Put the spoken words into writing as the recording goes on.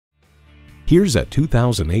Here's a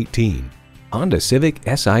 2018 Honda Civic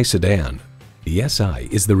SI sedan. The SI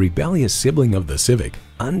is the rebellious sibling of the Civic,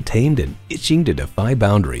 untamed and itching to defy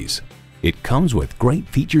boundaries. It comes with great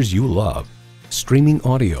features you love: streaming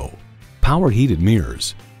audio, power heated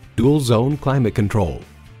mirrors, dual zone climate control,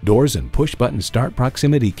 doors and push button start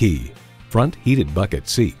proximity key, front heated bucket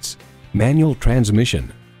seats, manual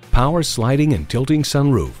transmission, power sliding and tilting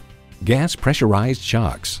sunroof, gas pressurized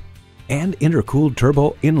shocks, and intercooled turbo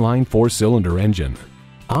inline 4-cylinder engine.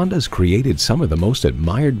 Honda's created some of the most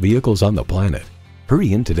admired vehicles on the planet.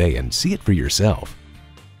 Hurry in today and see it for yourself.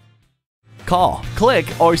 Call, click,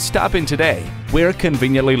 or stop in today. We're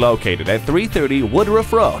conveniently located at 330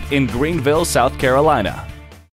 Woodruff Road in Greenville, South Carolina.